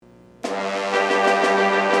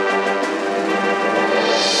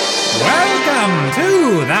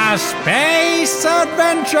to the space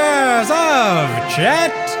adventures of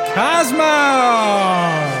Chet Cosmos.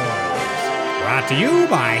 Brought to you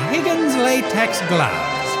by Higgins Latex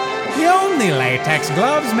Gloves. The only latex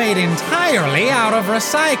gloves made entirely out of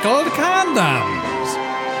recycled condoms.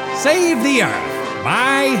 Save the Earth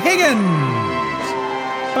by Higgins.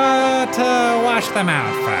 But wash them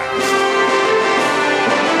out first.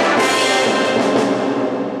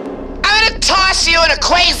 Toss you in a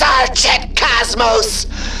quasar, Chet Cosmos.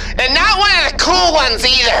 And not one of the cool ones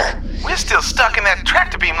either. We're still stuck in that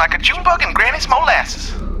tractor beam like a June bug in Granny's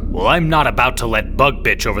molasses. Well, I'm not about to let Bug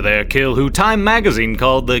Bitch over there kill who Time Magazine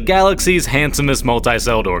called the galaxy's handsomest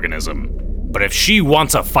multi-celled organism. But if she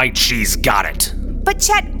wants a fight, she's got it. But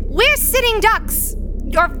Chet, we're sitting ducks.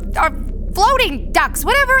 Or floating ducks.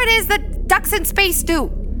 Whatever it is that ducks in space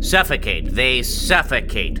do. Suffocate. They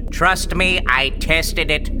suffocate. Trust me, I tested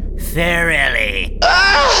it thoroughly.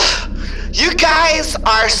 You guys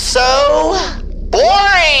are so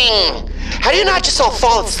boring. How do you not just all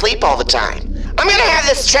fall asleep all the time? I'm gonna have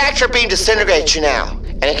this tractor beam disintegrate you now.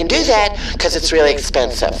 And I can do that because it's really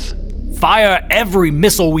expensive. Fire every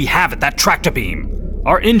missile we have at that tractor beam.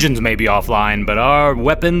 Our engines may be offline, but our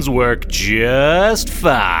weapons work just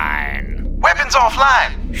fine. Weapons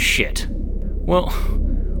offline. Shit. Well,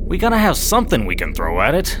 we gotta have something we can throw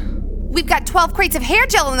at it. We've got 12 crates of hair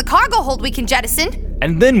gel in the cargo hold we can jettison.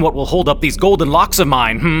 And then what will hold up these golden locks of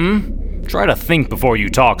mine, Try to think before you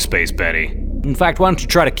talk, Space Betty. In fact, why don't you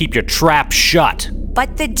try to keep your trap shut?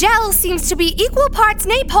 But the gel seems to be equal parts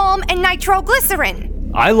napalm and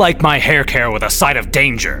nitroglycerin. I like my hair care with a side of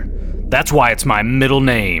danger. That's why it's my middle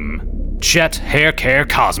name. Chet Hair Care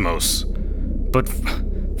Cosmos. But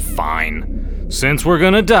fine. Since we're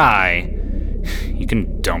gonna die, you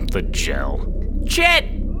can dump the gel. Chet,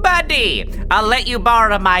 buddy, I'll let you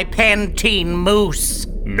borrow my Pantene mousse.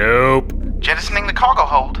 Nope. Jettisoning the cargo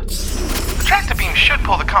hold. The tractor beam should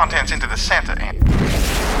pull the contents into the center and...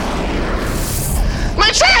 My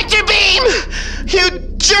tractor beam! You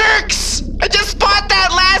jerks! I just bought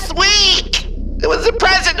that last week! It was a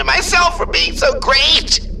present to myself for being so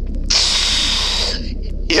great!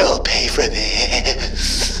 You'll pay for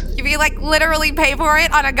this. You mean like literally pay for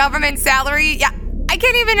it on a government salary? Yeah, I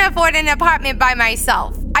can't even afford an apartment by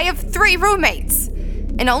myself. I have 3 roommates,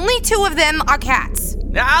 and only 2 of them are cats.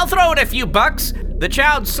 I'll throw in a few bucks. The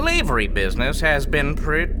child slavery business has been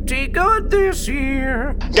pretty good this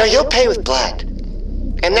year. No, you'll pay with blood.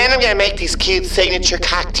 And then I'm gonna make these cute signature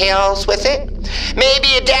cocktails with it.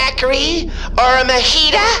 Maybe a daiquiri or a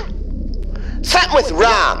mojito. Something with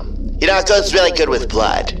rum. You know, it goes really good with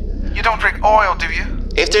blood. You don't drink oil, do you?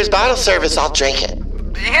 If there's bottle service, I'll drink it.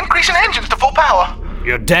 You're increasing engines to full power.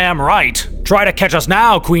 You're damn right. Try to catch us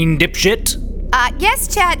now, Queen Dipshit. Yes,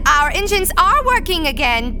 Chet, our engines are working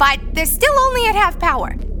again, but they're still only at half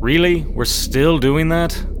power. Really? We're still doing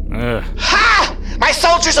that? Ugh. Ha! My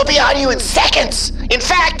soldiers will be on you in seconds. In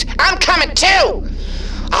fact, I'm coming too.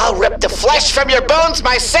 I'll rip the flesh from your bones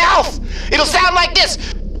myself. It'll sound like this.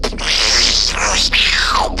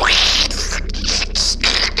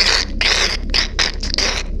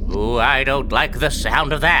 Ooh, I don't like the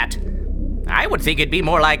sound of that. I would think it'd be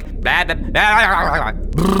more like...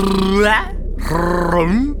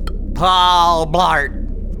 Paul Blart.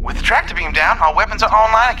 With the tractor beam down, our weapons are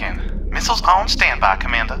online again. Missiles on standby,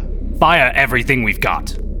 Commander. Fire everything we've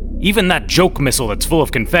got. Even that joke missile that's full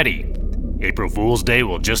of confetti. April Fool's Day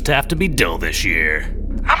will just have to be dull this year.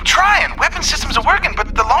 I'm trying. Weapon systems are working,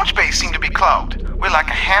 but the launch bays seem to be clogged. We're like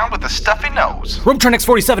a hound with a stuffy nose. Robotron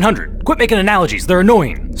X4700, quit making analogies. They're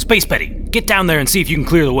annoying. Space Betty, get down there and see if you can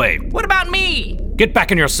clear the way. What about me? Get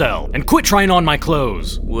back in your cell and quit trying on my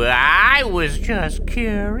clothes. Well, I was just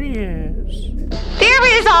curious.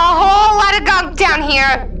 There is a whole lot of gunk down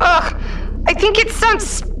here. Ugh, I think it's some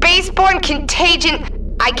spaceborne contagion.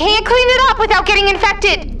 I can't clean it up without getting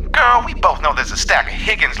infected. Girl, we both know there's a stack of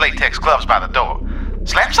Higgins latex gloves by the door.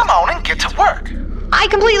 Slap some on and get to work. I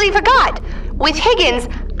completely forgot. With Higgins,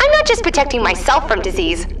 I'm not just protecting myself from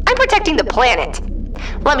disease, I'm protecting the planet.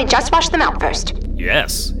 Let me just wash them out first.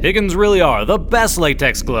 Yes, Higgins really are the best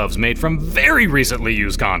latex gloves made from very recently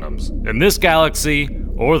used condoms. In this galaxy,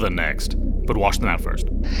 or the next. But wash them out first.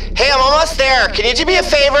 Hey, I'm almost there. Can you do me a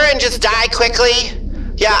favor and just die quickly?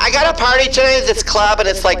 Yeah, I got a party tonight at this club and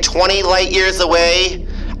it's like 20 light years away.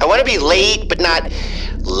 I want to be late, but not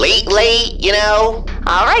late, you know?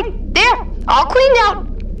 All right, there, all cleaned out.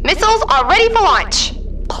 Missiles are ready for launch.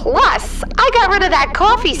 Plus, I got rid of that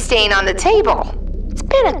coffee stain on the table. It's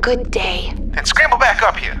been a good day. Then scramble back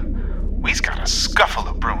up here. We've got a scuffle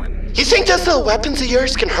of brewing. You think those little weapons of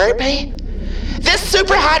yours can hurt me? This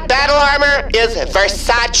super hot battle armor is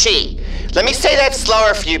Versace. Let me say that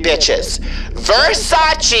slower for you bitches.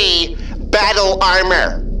 Versace battle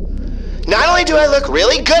armor. Not only do I look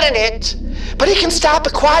really good in it, but it can stop a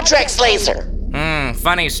Quadrex laser.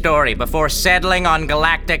 Funny story. Before settling on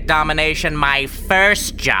galactic domination, my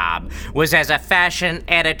first job was as a fashion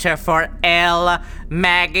editor for Elle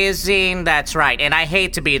magazine. That's right. And I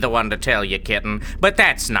hate to be the one to tell you, kitten, but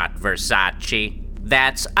that's not Versace.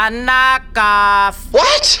 That's a knockoff.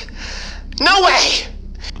 What? No way!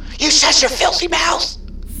 You shut your filthy mouth!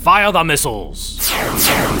 Fire the missiles!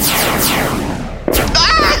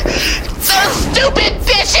 Ah! Those stupid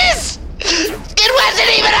bitches! It wasn't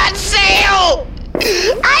even on sale!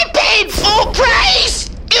 I paid full price!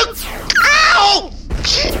 Ow!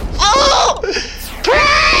 Full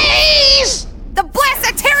price! The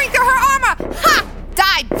blasts are tearing through her armor! Ha!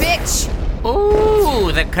 Die, bitch!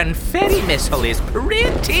 Ooh, the confetti missile is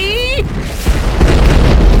pretty.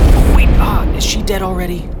 Wait, is she dead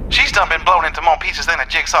already? She's done been blown into more pieces than a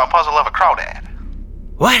jigsaw puzzle of a crawdad.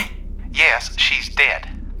 What? Yes, she's dead.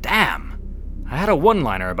 Damn. I had a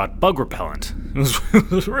one-liner about bug repellent.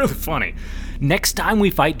 It was really funny. Next time we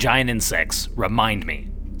fight giant insects, remind me.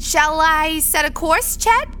 Shall I set a course,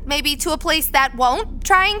 Chet? Maybe to a place that won't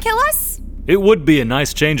try and kill us? It would be a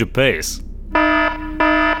nice change of pace.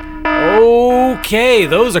 Okay,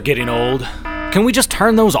 those are getting old. Can we just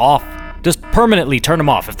turn those off? Just permanently turn them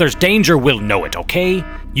off. If there's danger, we'll know it, okay?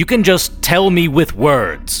 You can just tell me with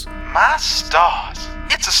words. My stars.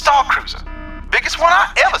 It's a star cruiser. Biggest one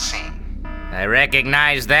I ever seen. I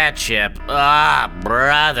recognize that ship. Ah,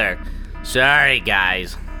 brother. Sorry,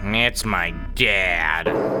 guys. It's my dad.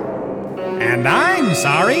 And I'm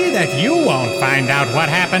sorry that you won't find out what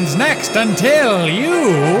happens next until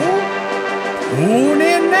you tune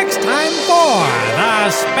in next time for the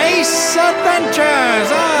Space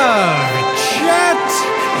Adventures of